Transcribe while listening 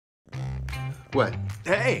What?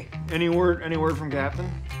 Hey, any word from Captain?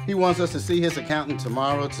 He wants us to see his accountant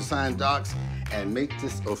tomorrow to sign docs and make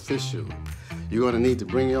this official. You're gonna need to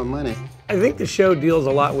bring your money. I think the show deals a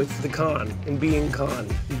lot with the con and being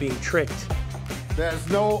tricked. There's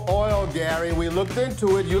no oil, Gary. We looked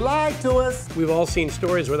into it. You lied to us. We've all seen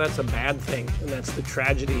stories where that's a bad thing, and that's the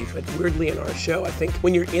tragedy. But weirdly, in our show, I think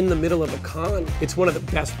when you're in the middle of a con, it's one of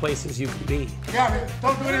the best places you can be. Gary,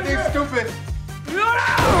 don't do anything stupid.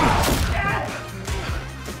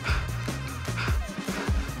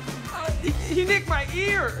 He nicked my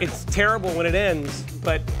ear. It's terrible when it ends,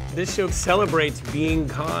 but this show celebrates being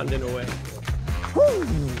conned in a way.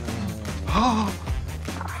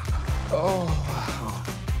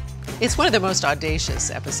 It's one of the most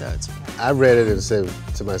audacious episodes. I read it and said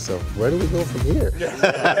to myself, where do we go from here?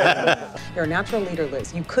 You're a natural leader,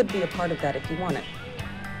 Liz. You could be a part of that if you want it.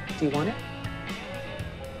 Do you want it?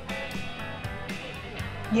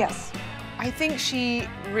 Yes. I think she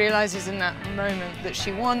realizes in that moment that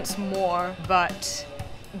she wants more, but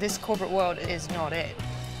this corporate world is not it.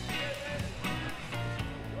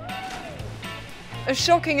 As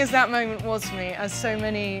shocking as that moment was to me, as so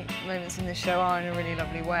many moments in this show are in a really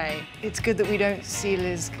lovely way, it's good that we don't see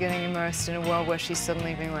Liz getting immersed in a world where she's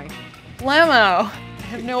suddenly being like, blammo, I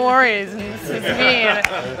have no worries, and this is me, and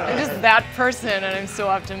I'm just that person, and I'm so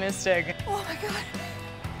optimistic. Oh my God.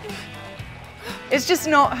 It's just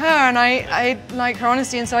not her, and I like her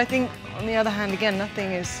honesty, and so I think, on the other hand, again,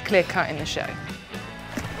 nothing is clear-cut in the show.